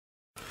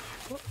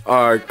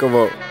Alright, come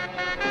on.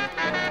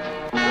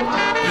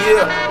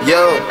 Yeah,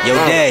 Yo,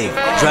 Dave,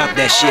 drop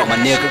that shit, my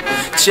nigga.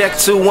 Check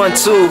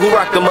 212, who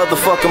rock the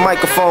motherfucking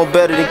microphone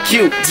better than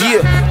Q?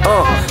 Yeah,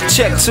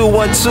 check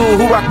 212,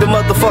 who rock the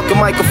motherfucking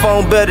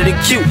microphone better than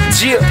Q?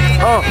 Yeah,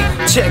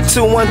 check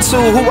 212,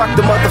 who rock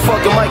the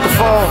motherfucking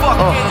microphone?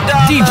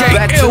 DJ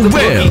Back to the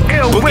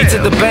boogie to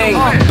the bang,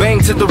 bang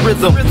to the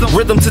rhythm,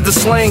 rhythm to the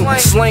slang,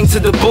 slang to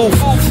the booth,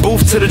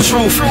 booth to the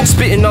truth.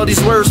 Spitting all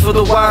these words for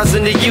the wise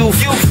and the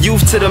youth,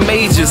 youth to the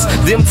majors,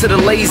 them to the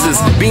lasers,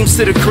 beams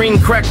to the cream,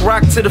 crack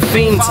rock to the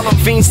fiends,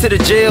 fiends to the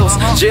jails,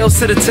 jails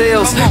to the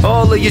tails.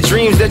 All of your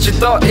dreams that you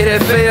thought it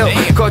had failed,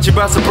 caught you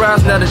by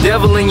surprise. Now the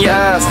devil in your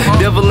eyes,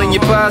 devil in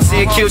your pie,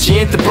 see it killed your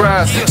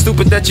enterprise.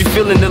 Stupid that you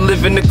feeling to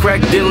live in the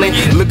crack dealing.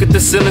 Look at the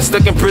ceiling,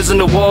 stuck in prison,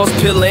 the walls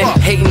peeling.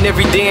 Hating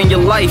every day in your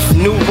life,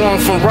 knew wrong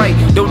from right.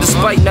 Though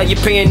despite now you're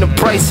paying the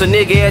price. A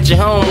nigga at your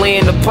home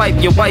laying the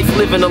pipe, your wife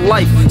living a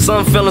life.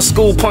 Son fell in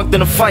school, punked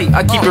in a fight.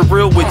 I keep it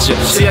real with you.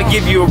 See, I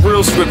give you a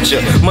real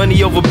scripture.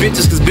 Money over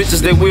bitches, cause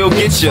bitches they will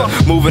get you.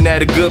 Moving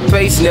at a good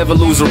pace, never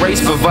lose a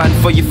race. Providing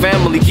for your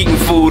family, keeping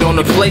food on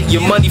the plate.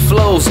 Your money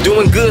flows,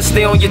 doing good,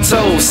 stay on your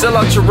toes. Sell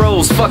out your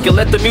roles, fuck it,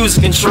 let the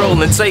music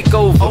control and take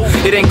over.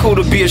 It ain't cool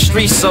to be a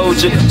street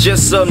soldier,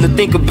 just something to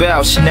think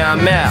about. Shit, now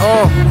I'm out.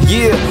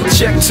 Yeah,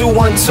 check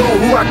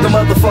 212, who rock the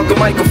motherfucking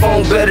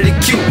microphone better than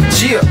Q?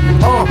 Yeah,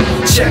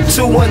 check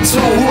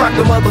 212, who rock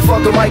the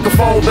motherfucking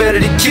microphone better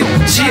than Q?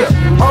 Yeah,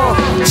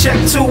 check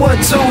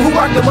 212, who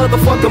rock the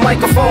motherfucking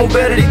microphone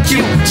better than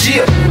Q?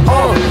 Yeah,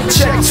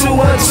 check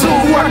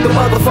 212, who rock the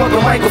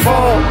motherfucking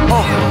microphone?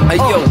 Hey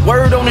yo,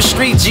 word on the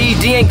street,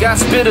 GD ain't got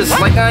spitters.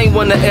 Like I ain't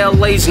one of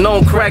LA's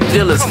known crack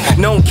dealers,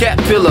 known cat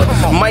pillar.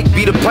 Mic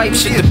be the pipe,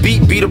 shit the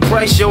beat be the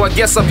price. Yo, I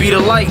guess I be the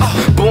light.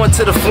 Born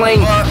to the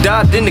flame,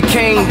 died in the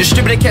cane.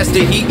 Distributed cast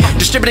the heat,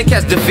 distributed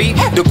cast defeat.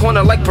 The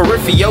corner like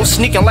peripheral,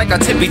 sneaking like I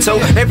tippy toe.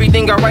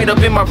 Everything I write up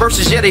in my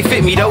verses, yeah they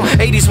fit me though.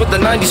 80s with the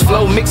 90s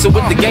flow, mix it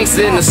with the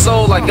gangsta in the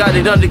soul. I got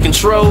it under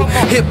control.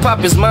 Hip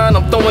hop is mine,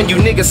 I'm throwing you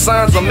niggas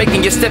signs. I'm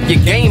making you step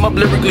your game up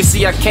lyrically.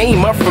 See I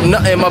came up from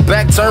nothing, my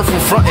back turned from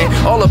frontin'.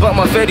 All about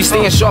my fatty,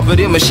 staying sharper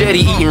than machete.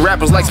 Eating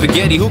rappers like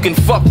spaghetti. Who can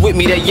fuck with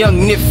me? That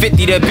young Nip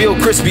 50, that Bill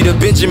Crispy, the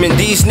Benjamin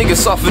D's. Niggas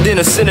softer than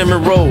a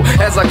cinnamon roll.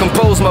 As I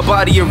compose my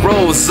body, it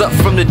rolls up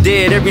from the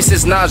dead. Ever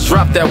since Nas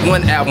dropped that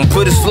one album,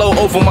 put his flow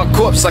over my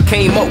corpse. I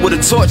came up with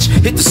a torch,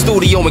 hit the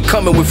studio and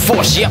coming with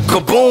force. Yep,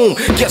 kaboom.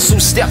 Guess who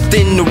stepped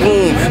in the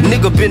room?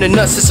 Nigga been a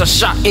nut since I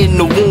shot in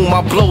the womb.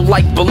 I blow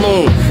like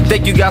balloon.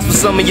 Thank you guys for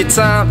some of your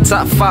time.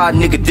 Top 5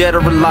 nigga dead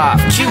or alive.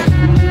 Cute.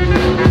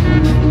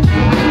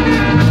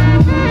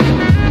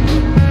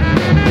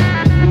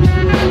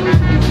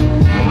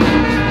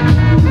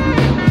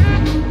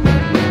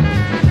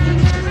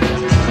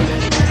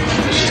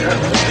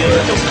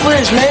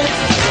 Prince, man.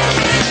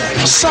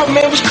 What's up,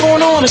 man? What's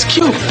going on? It's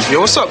Q. Yo,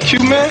 what's up, Q,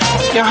 man?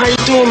 Yo, how you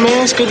doing,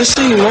 man? It's good to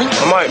see you, man.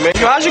 I'm alright, man.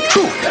 Yo, how's your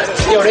crew?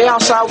 Yo, they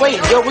outside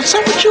waiting. Yo, what's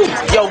up with you?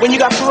 Yo, when you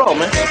got parole,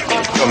 man?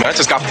 Yo, man, I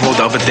just got parole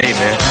the other day,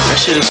 man. That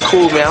shit is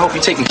cool, man. I hope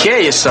you're taking care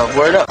of yourself.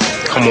 Word up.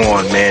 Come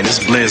on, man. It's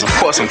Blizz. Of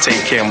course I'm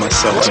taking care of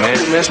myself, man.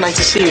 Cool, man. It's nice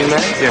to see you,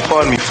 man. Yeah,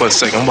 pardon me for a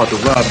second. I'm about to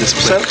rob this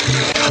place.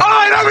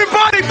 Alright,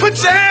 everybody, put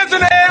your hands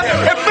in the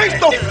air and face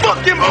the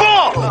fucking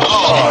ball!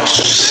 Oh,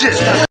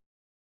 shit.